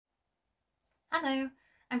Hello,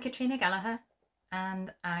 I'm Katrina Gallagher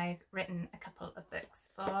and I've written a couple of books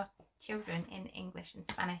for children in English and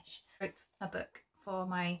Spanish. I wrote a book for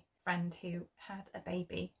my friend who had a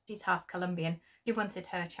baby. She's half Colombian. She wanted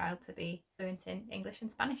her child to be fluent in English and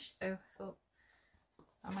Spanish, so I thought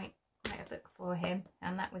I might write a book for him,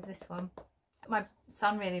 and that was this one. My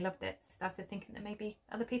son really loved it. Started thinking that maybe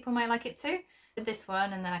other people might like it too. Did this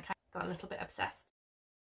one and then I kind of got a little bit obsessed.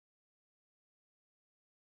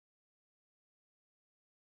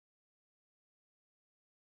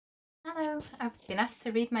 Hello, I've been asked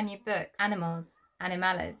to read my new book, Animals,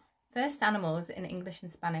 Animales. First animals in English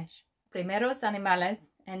and Spanish. Primeros animales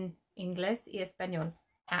en inglés y español.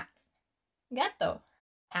 Cats. Gato.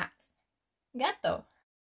 Cats. Gato.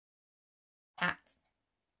 Cats.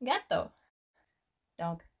 Gato.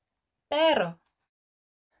 Dog. Perro.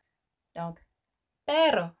 Dog.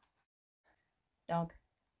 Perro. Dog.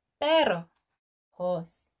 Perro.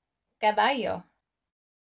 Horse. Caballo.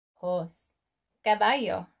 Horse.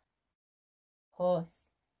 Caballo. Horse,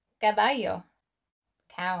 caballo.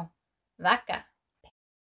 Cow, vaca.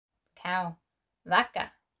 Cow,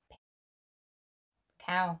 vaca.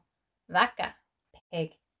 Cow, vaca.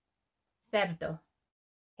 Pig, cerdo.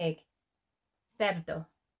 Pig, cerdo.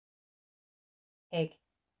 Pig,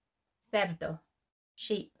 cerdo.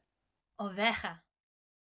 Sheep, oveja.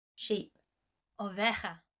 Sheep,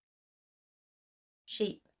 oveja.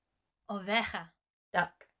 Sheep, oveja.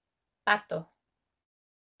 Duck, pato.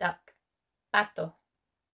 Duck, pato.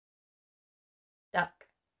 Duck,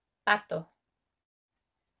 pato.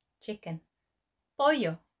 Chicken,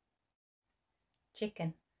 pollo.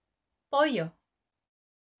 Chicken, pollo.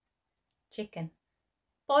 Chicken,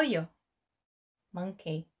 pollo.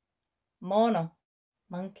 Monkey, mono.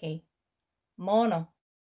 Monkey, mono.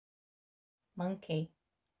 Monkey,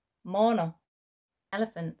 mono.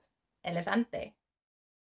 Elephant, elefante.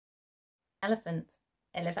 Elephant,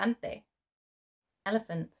 elefante.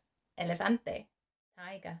 Elephant, elefante.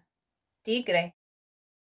 Tiger, tigre.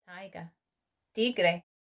 Tiger, tigre.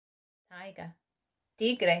 Tiger,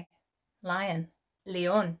 tigre. Lion,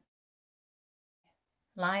 león.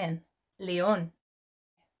 Lion, león.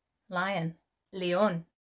 Lion, león.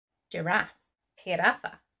 Giraffe,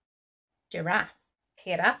 jirafa. Giraffe,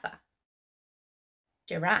 jirafa.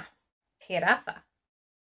 Giraffe, jirafa.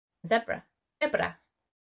 Zebra, zebra.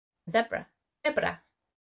 Zebra, zebra.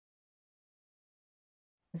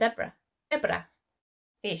 Zebra, zebra.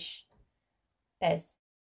 Fish, pez.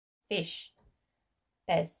 Fish,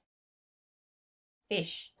 pez.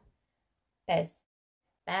 Fish, pez.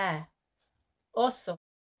 Bear, oso.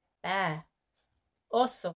 Bear,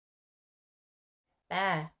 oso.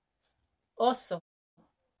 Bear, oso.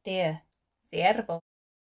 Deer, ciervo.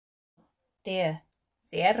 Deer,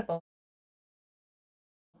 ciervo.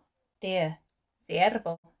 Deer,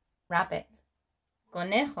 ciervo. Rabbit,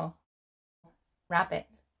 conejo. Rabbit,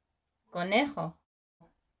 conejo.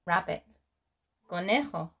 Rabbit,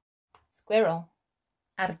 conejo. Squirrel,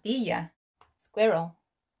 ardilla. Squirrel,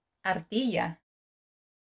 ardilla.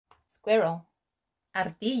 Squirrel,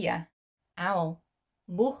 ardilla. Owl,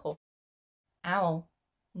 bujo. Owl,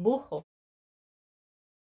 bujo.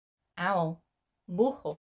 Owl,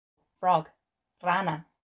 bujo. Frog, rana.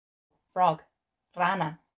 Frog,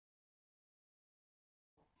 rana.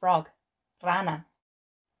 Frog, rana.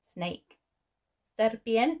 Snake,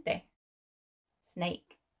 serpiente.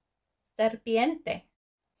 Snake, serpiente.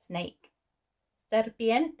 Snake,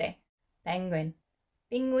 serpiente. Penguin,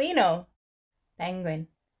 pingüino. Penguin,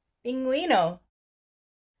 pingüino.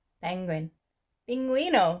 Penguin,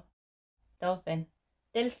 pingüino. Dolphin,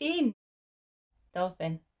 delfín.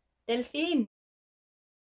 Dolphin, delfín.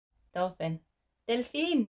 Dolphin,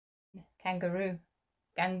 delfín. Kangaroo,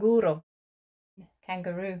 canguro.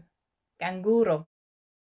 Kangaroo, canguro.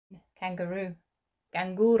 Kangaroo,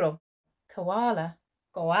 canguro. Koala,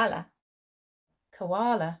 koala.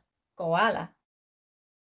 Koala, koala.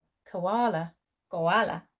 Koala,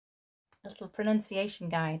 koala. A little pronunciation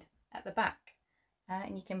guide at the back,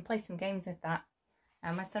 and you can play some games with that.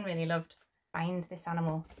 My son really loved Find This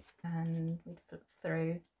Animal, and we'd flip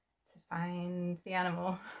through to find the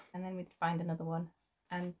animal and then we'd find another one,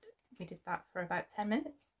 and we did that for about 10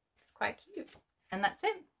 minutes. It's quite cute. And that's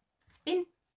it. Fin.